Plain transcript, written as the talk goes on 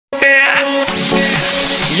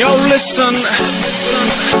Yo, listen,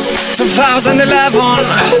 2011,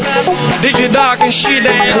 DJ Dark and She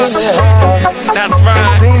Dance. That's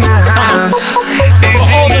right. For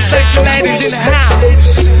all the sexy ladies in the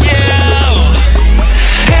house. Yeah.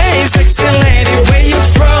 Hey, sexy lady, where you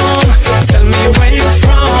from? Tell me where you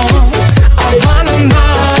from. I wanna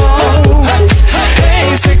know.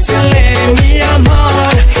 Hey, sexy lady, mi amor.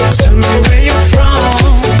 Tell me where you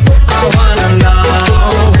from. I wanna know.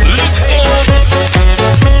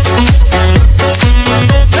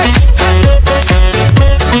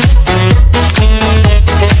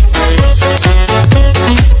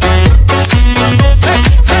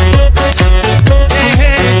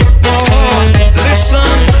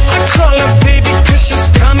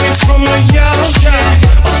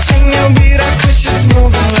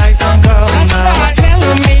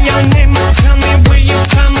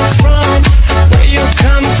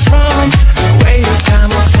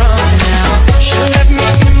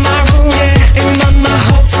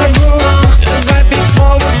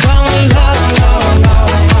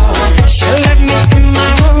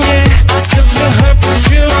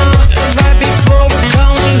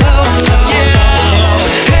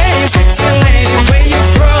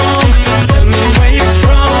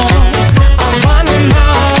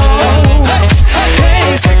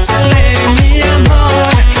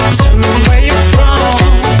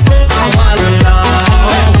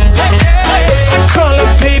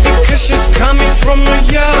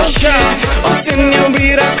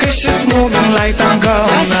 Señorita, 'cause she's moving like tango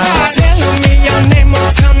now. Tell me your name or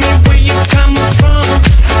tell me where you coming from.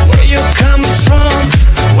 Where you coming from?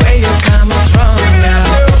 Where you coming from now?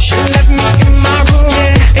 She let me in my room,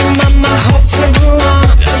 yeah, in my hotel room.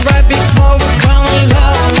 That's right before we call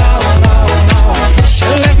love. She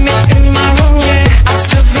let me in my room, yeah, I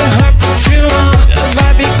still feel her perfume. That's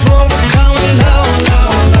right before we call love.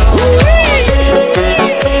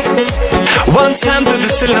 One time to the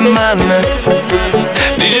Silverman,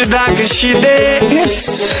 DJ Dark and She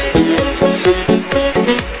Dance.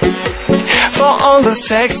 For all the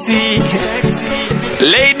sexy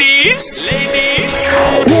ladies.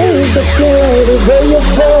 Hey, sexy lady, where you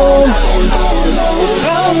from?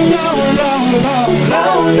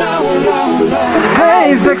 Hey,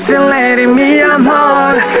 sexy lady, mi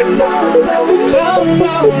amor.